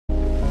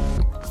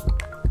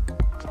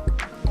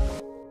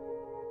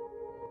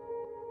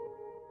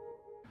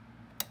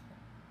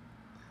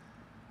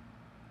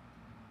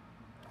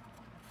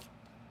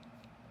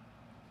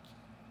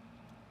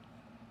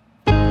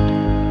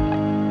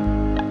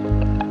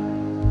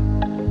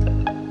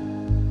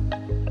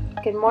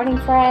Good morning,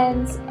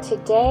 friends.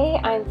 Today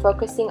I'm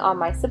focusing on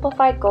my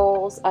simplified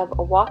goals of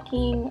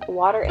walking,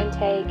 water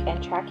intake,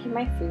 and tracking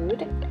my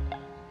food.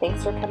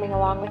 Thanks for coming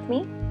along with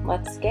me.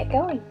 Let's get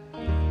going.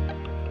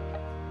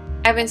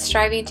 I've been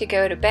striving to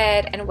go to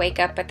bed and wake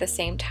up at the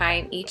same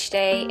time each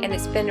day, and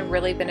it's been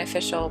really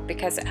beneficial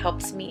because it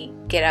helps me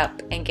get up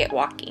and get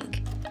walking.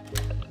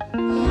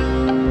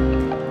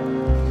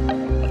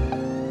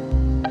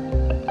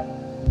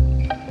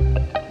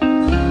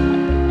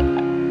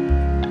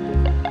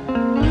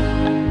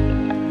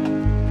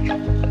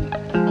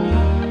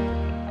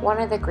 One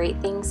of the great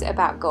things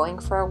about going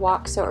for a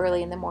walk so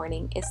early in the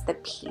morning is the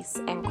peace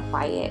and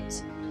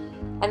quiet.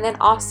 And then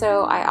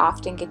also I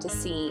often get to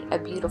see a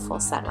beautiful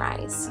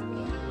sunrise.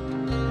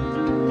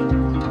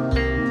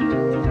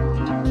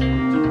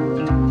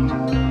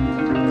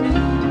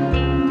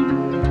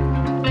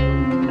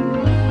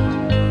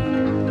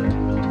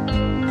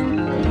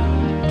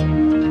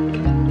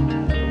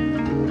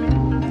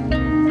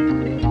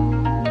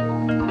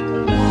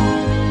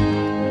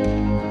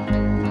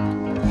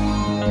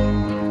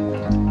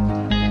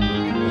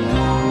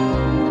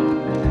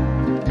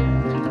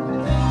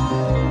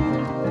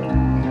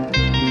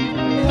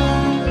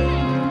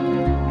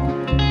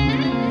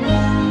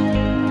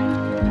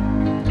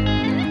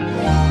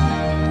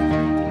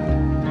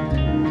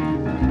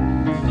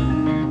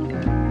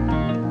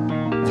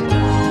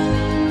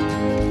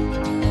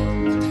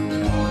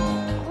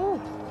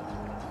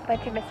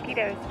 Bunch of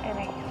mosquitoes and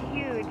a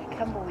huge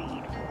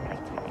tumbleweed.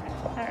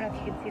 I don't know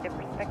if you can see the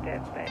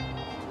perspective, but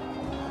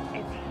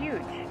it's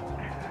huge.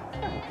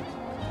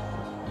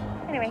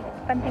 Anyway,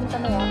 fun things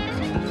on the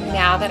walk.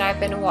 Now that I've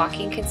been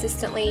walking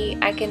consistently,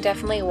 I can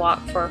definitely walk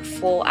for a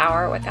full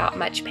hour without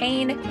much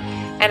pain,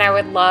 and I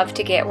would love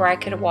to get where I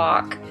could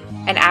walk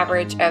an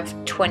average of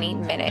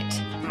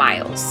 20-minute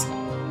miles.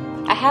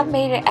 I have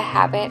made it a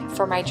habit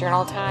for my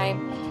journal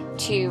time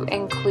to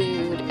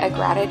include a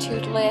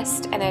gratitude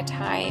list and a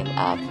time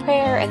of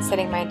prayer and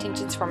setting my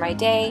intentions for my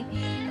day.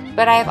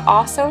 But I've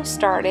also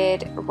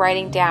started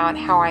writing down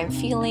how I'm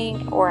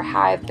feeling or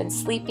how I've been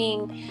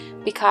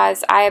sleeping,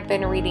 because I have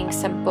been reading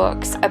some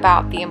books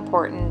about the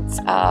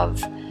importance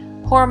of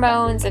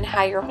hormones and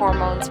how your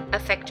hormones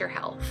affect your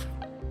health.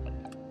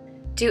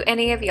 Do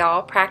any of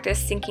y'all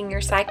practice syncing your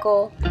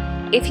cycle?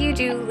 If you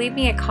do, leave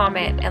me a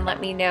comment and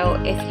let me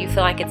know if you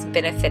feel like it's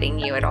benefiting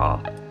you at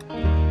all.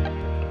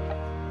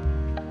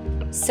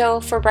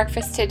 So for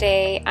breakfast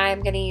today,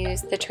 I'm going to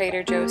use the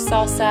Trader Joe's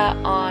salsa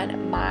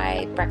on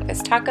my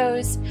breakfast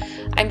tacos.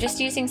 I'm just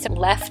using some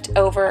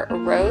leftover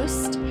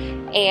roast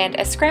and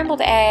a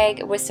scrambled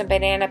egg with some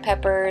banana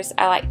peppers.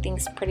 I like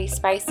things pretty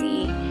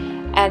spicy.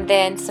 And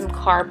then some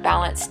carb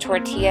balanced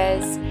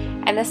tortillas.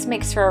 And this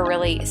makes for a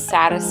really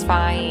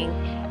satisfying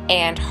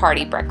and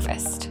hearty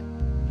breakfast.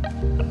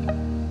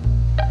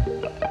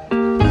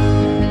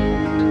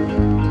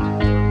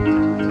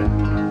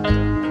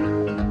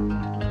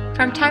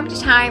 From time to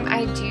time,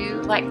 I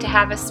do like to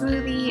have a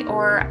smoothie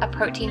or a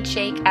protein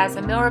shake as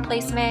a meal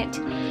replacement.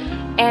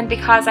 And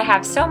because I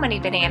have so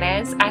many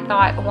bananas, I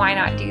thought, why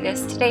not do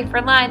this today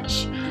for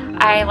lunch?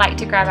 I like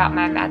to grab out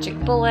my Magic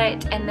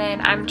Bullet, and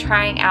then I'm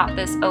trying out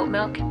this oat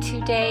milk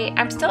today.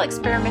 I'm still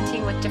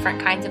experimenting with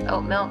different kinds of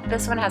oat milk.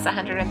 This one has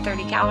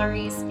 130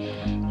 calories,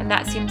 and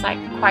that seems like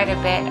quite a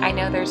bit. I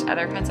know there's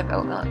other kinds of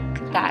oat milk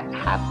that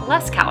have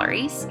less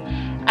calories.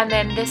 And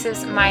then this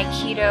is my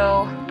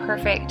Keto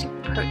Perfect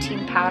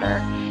protein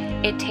powder.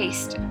 It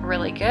tastes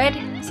really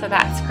good, so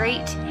that's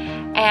great.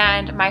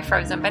 And my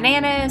frozen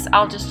bananas,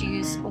 I'll just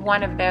use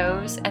one of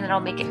those and then I'll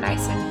make it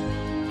nice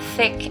and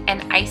thick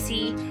and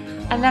icy.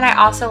 And then I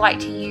also like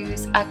to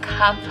use a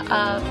cup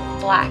of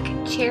black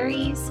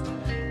cherries,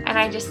 and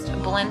I just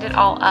blend it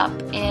all up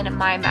in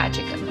my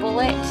Magic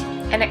Bullet,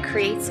 and it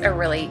creates a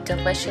really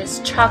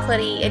delicious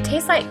chocolatey, it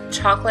tastes like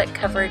chocolate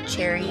covered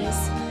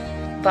cherries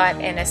but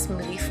in a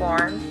smoothie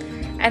form.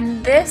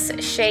 And this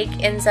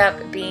shake ends up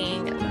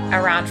being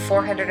around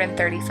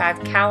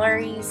 435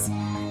 calories.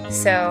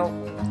 So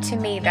to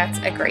me, that's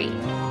a great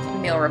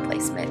meal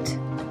replacement.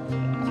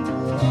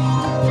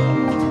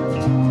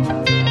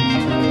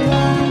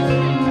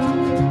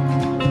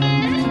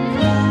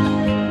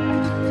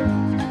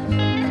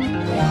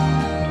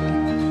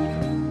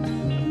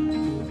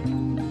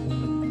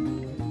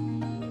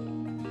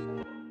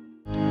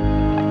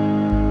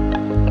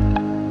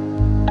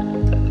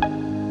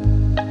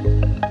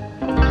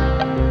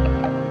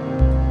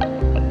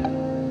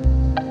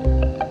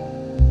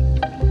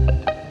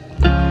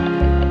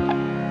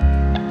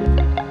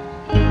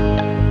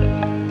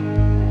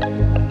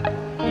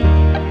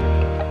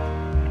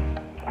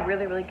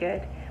 Really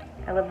good.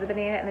 I love the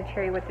banana and the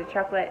cherry with the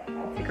chocolate.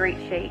 It's a great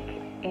shake,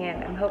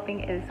 and I'm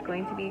hoping it is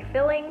going to be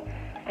filling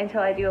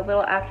until I do a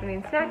little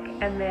afternoon snack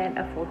and then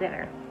a full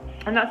dinner.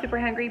 I'm not super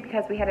hungry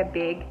because we had a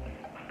big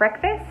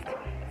breakfast,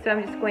 so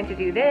I'm just going to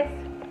do this,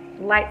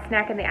 light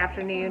snack in the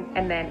afternoon,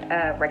 and then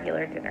a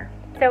regular dinner.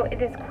 So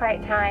it is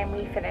quiet time.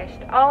 We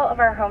finished all of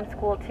our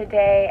homeschool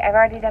today. I've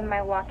already done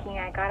my walking.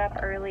 I got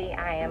up early.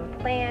 I am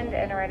planned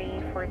and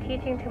ready for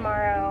teaching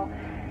tomorrow.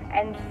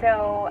 And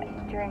so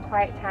during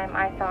quiet time,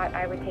 I thought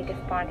I would take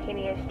a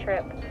spontaneous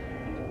trip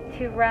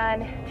to run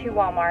to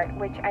Walmart,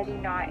 which I do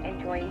not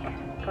enjoy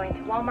going to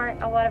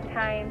Walmart a lot of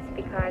times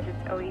because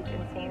it's always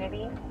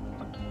insanity.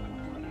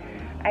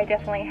 I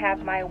definitely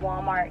have my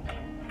Walmart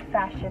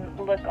fashion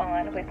look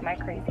on with my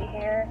crazy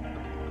hair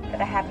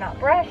that I have not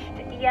brushed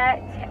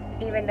yet,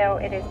 even though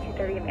it is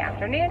 2:30 in the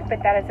afternoon,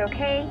 but that is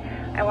okay.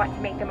 I want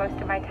to make the most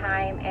of my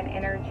time and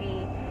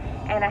energy,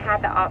 and I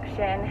had the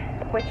option,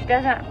 which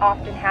doesn't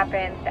often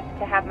happen,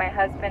 to have my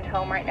husband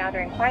home right now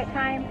during quiet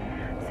time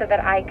so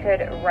that I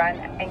could run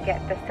and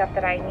get the stuff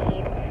that I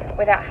need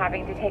without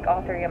having to take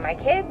all 3 of my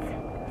kids.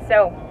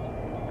 So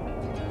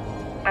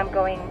I'm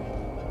going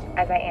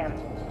as I am.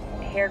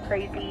 Hair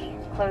crazy,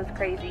 clothes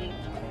crazy.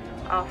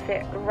 I'll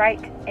fit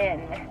right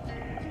in.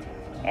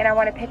 And I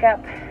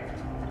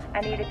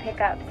need to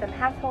pick up some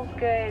household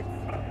goods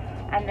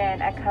and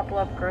then a couple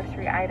of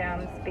grocery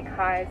items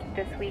because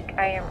this week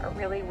I am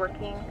really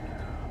working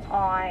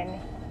on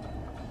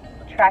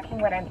tracking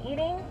what I'm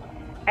eating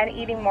and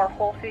eating more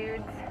whole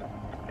foods.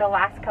 The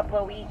last couple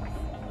of weeks,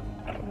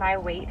 my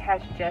weight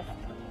has just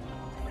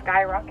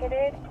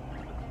skyrocketed.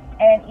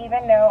 And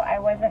even though I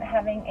wasn't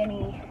having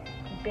any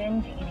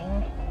binge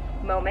eating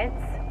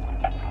moments,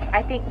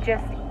 I think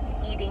just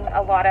eating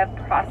a lot of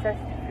processed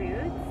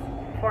foods,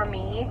 for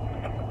me,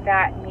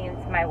 that means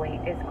my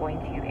weight is going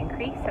to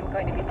increase. I'm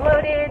going to be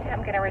bloated.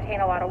 I'm going to retain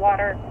a lot of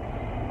water.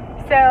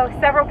 So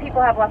several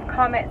people have left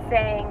comments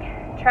saying,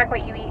 track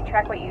what you eat,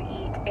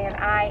 and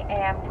I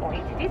am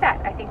going to do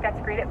that. I think that's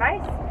great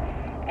advice.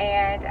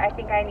 And I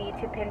think I need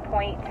to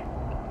pinpoint,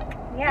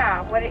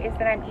 what it is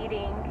that I'm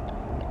eating,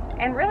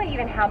 and really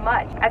even how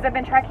much. As I've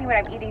been tracking what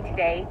I'm eating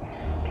today,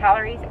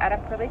 calories add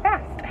up really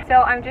fast.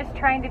 So I'm just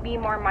trying to be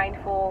more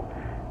mindful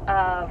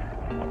of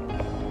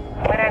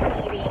what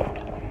I'm eating.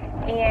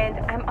 And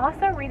I'm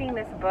also reading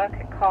this book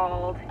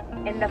called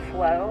In the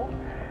Flow.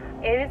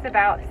 It is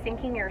about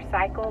syncing your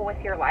cycle with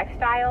your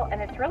lifestyle,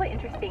 and it's really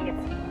interesting.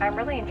 I'm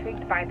really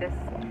intrigued by this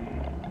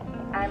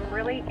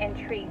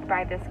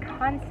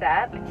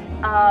concept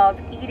of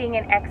eating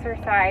and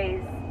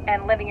exercise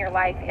and living your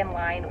life in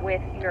line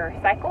with your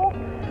cycle.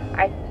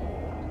 I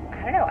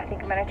don't know, I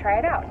think I'm going to try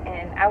it out,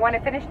 and I want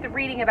to finish the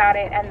reading about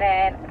it and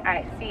then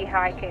I see how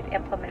I could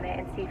implement it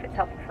and see if it's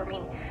helpful for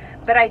me.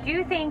 But I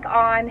do think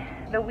on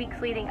the weeks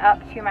leading up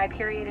to my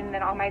period and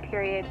then on my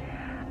period,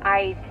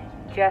 I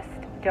just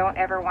don't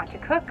ever want to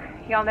cook.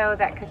 Y'all know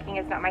that cooking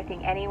is not my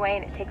thing anyway,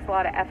 and it takes a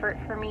lot of effort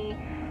for me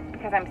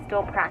because I'm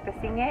still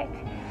practicing it.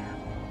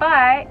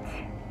 But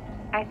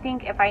I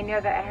think if I know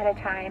that ahead of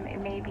time,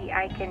 maybe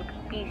I can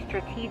be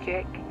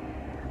strategic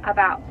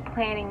about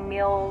planning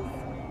meals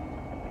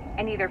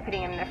and either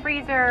putting them in the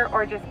freezer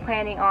or just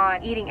planning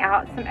on eating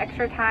out some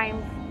extra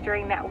times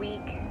during that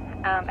week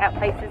at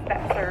places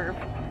that serve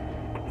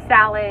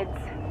salads.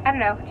 I don't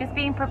know, just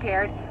being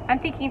prepared. I'm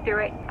thinking through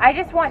it. I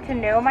just want to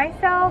know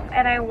myself,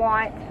 and I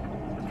want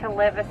to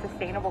live a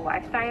sustainable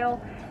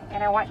lifestyle,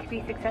 and I want to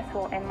be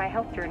successful in my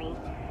health journey.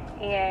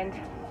 And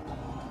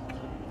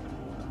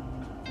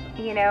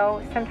you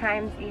know,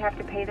 sometimes you have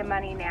to pay the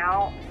money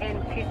now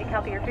in choosing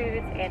healthier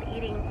foods and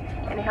eating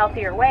in a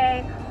healthier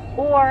way,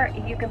 or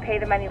you can pay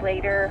the money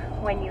later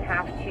when you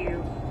have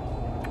to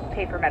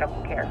pay for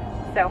medical care.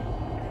 So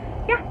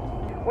yeah,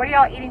 what are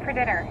y'all eating for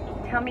dinner?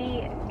 Tell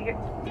me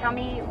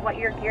what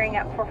you're gearing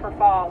up for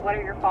fall. What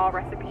are your fall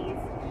recipes?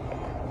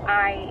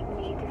 I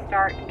need to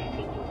start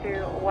thinking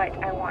through what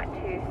I want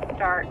to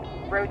start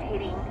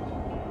rotating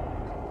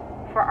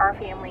for our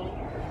family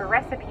for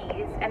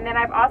recipes. And then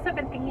I've also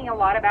been thinking a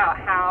lot about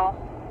how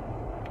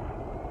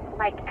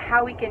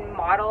we can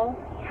model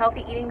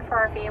healthy eating for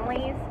our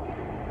families,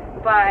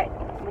 but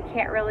we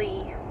can't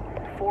really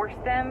force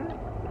them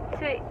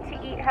to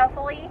eat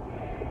healthily.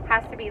 It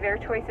has to be their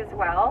choice as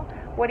well.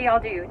 What do y'all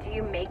do? Do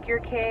you make your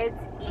kids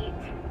eat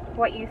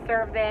what you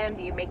serve them?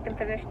 Do you make them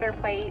finish their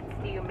plates?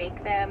 Do you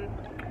make them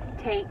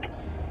take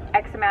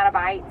X amount of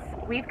bites?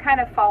 We've kind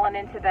of fallen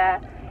into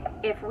the,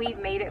 if we've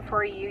made it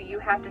for you, you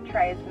have to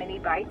try as many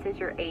bites as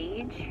your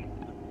age.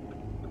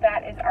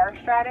 That is our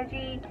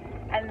strategy.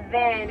 And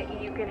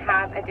then you can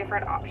have a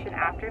different option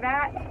after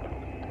that.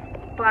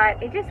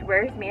 But it just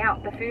wears me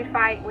out. The food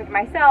fight with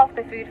myself,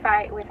 the food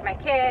fight with my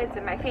kids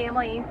and my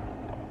family.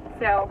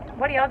 So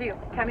what do y'all do?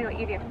 Tell me what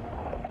you do.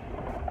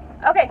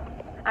 Okay,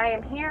 I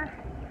am here,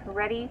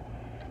 ready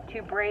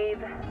to brave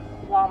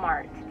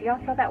Walmart. Do y'all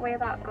feel that way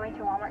about going to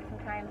Walmart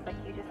sometimes? Like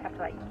you just have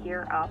to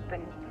gear up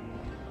and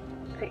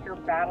put your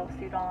battle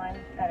suit on.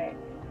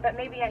 But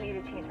maybe I need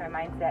to change my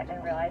mindset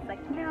and realize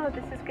no,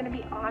 this is going to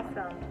be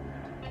awesome.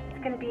 It's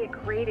going to be a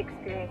great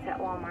experience at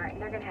Walmart,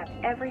 and they're going to have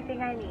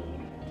everything I need.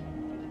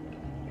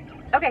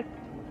 Okay.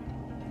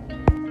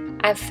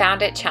 I've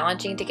found it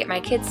challenging to get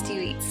my kids to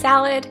eat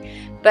salad,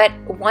 but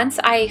once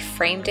I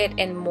framed it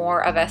in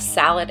more of a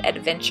salad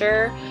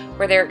adventure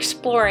where they're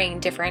exploring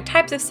different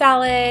types of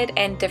salad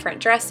and different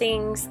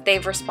dressings,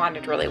 they've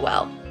responded really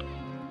well.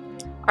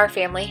 Our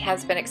family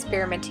has been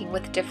experimenting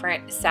with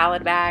different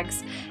salad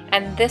bags,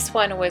 and this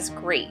one was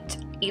great.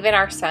 Even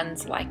our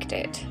sons liked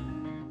it.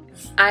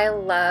 I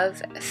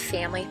love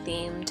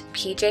family-themed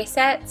PJ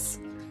sets,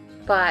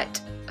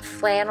 but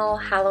flannel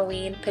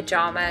Halloween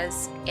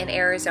pajamas in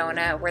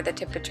Arizona where the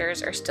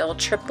temperatures are still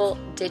triple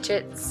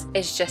digits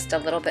is just a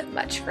little bit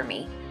much for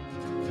me.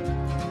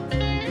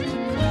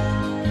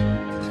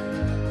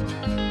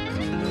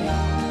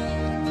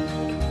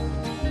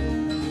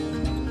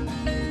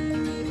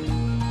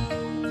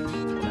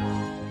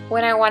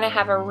 When I want to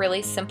have a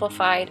really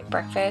simplified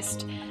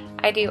breakfast,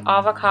 I do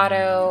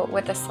avocado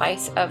with a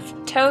slice of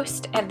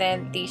toast and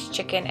then these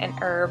chicken and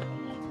herb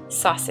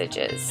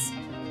sausages.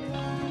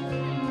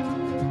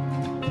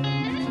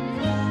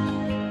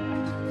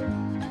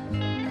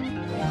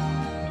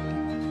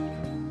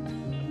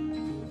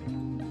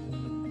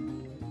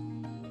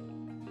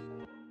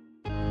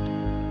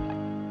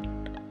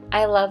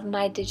 I love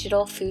my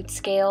digital food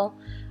scale.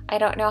 I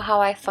don't know how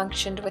I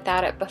functioned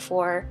without it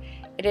before.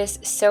 It is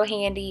so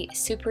handy,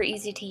 super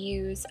easy to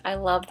use. I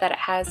love that it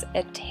has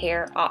a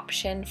tare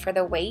option for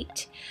the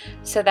weight,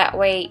 so that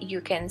way you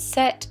can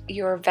set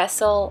your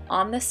vessel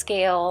on the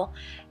scale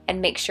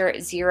and make sure it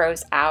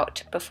zeroes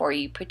out before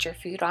you put your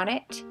food on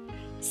it.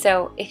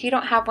 So if you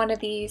don't have one of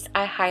these,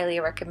 I highly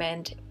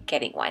recommend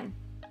getting one.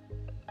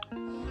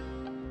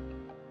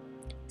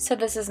 So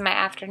this is my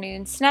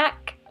afternoon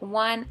snack,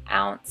 1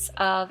 ounce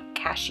of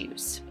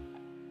cashews.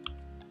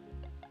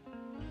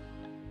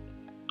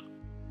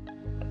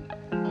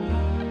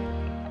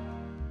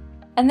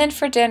 And then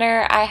for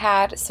dinner, I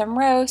had some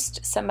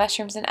roast, some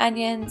mushrooms and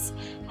onions,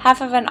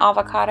 half of an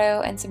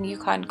avocado, and some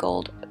Yukon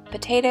Gold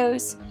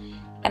potatoes.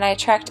 And I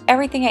tracked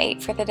everything I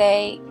ate for the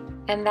day,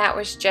 and that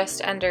was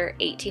just under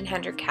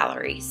 1,800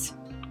 calories.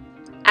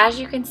 As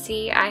you can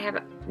see, I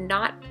have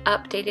not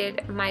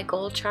updated my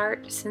goal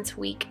chart since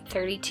week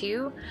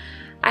 32.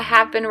 I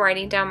have been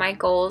writing down my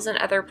goals in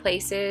other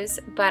places,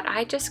 but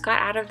I just got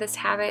out of this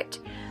habit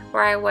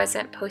where I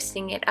wasn't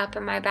posting it up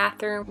in my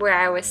bathroom, where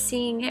I was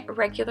seeing it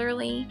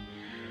regularly.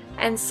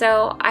 And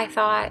so I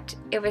thought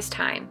it was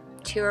time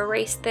to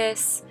erase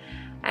this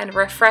and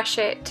refresh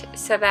it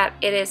so that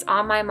it is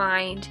on my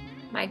mind,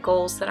 my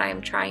goals that I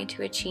am trying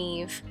to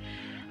achieve,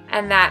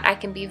 and that I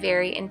can be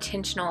very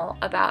intentional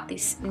about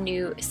these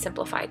new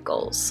simplified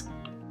goals.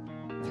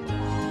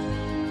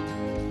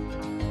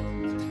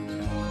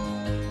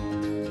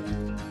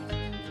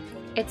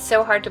 It's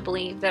so hard to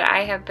believe that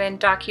I have been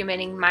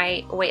documenting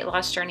my weight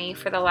loss journey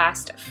for the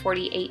last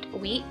 48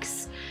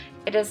 weeks.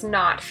 It does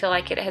not feel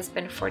like it has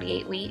been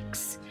 48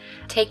 weeks.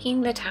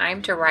 Taking the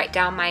time to write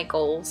down my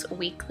goals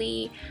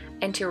weekly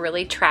and to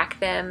really track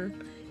them,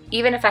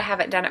 even if I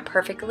haven't done it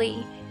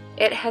perfectly,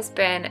 it has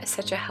been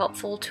such a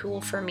helpful tool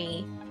for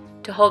me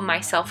to hold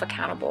myself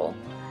accountable.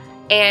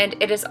 And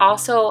it has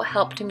also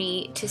helped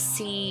me to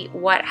see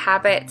what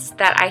habits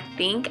that I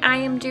think I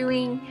am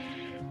doing,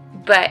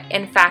 but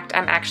in fact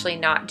I'm actually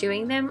not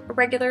doing them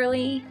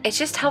regularly. It's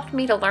just helped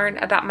me to learn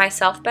about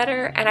myself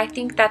better, and I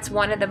think that's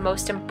one of the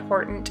most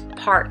important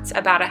parts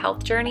about a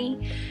health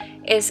journey,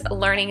 is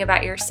learning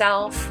about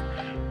yourself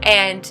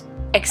and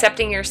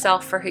accepting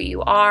yourself for who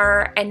you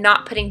are and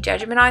not putting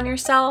judgment on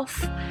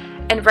yourself,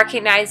 and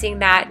recognizing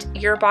that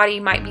your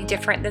body might be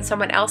different than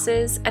someone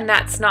else's, and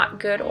that's not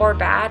good or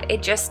bad,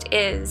 it just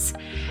is.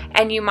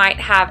 And you might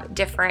have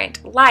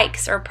different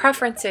likes or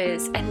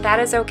preferences, and that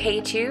is okay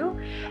too.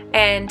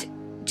 And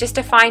just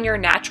to find your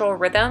natural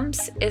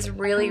rhythms is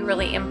really,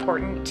 really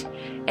important,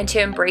 and to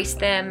embrace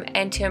them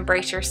and to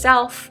embrace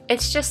yourself.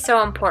 It's just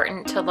so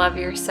important to love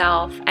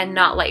yourself and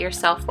not let your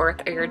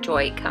self-worth or your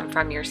joy come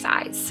from your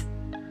size.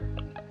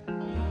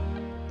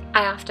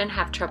 I often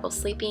have trouble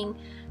sleeping,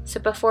 so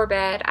before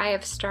bed I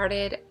have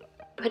started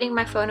putting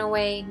my phone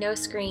away, no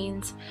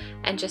screens,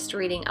 and just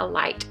reading a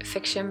light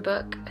fiction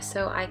book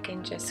so I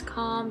can just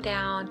calm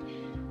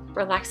down,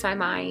 relax my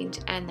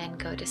mind, and then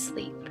go to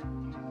sleep.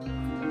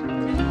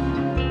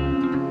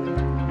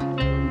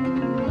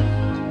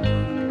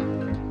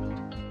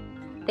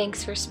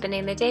 Thanks for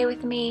spending the day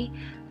with me.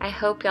 I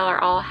hope y'all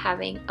are all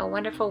having a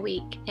wonderful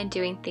week and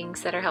doing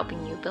things that are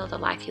helping you build a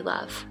life you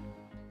love.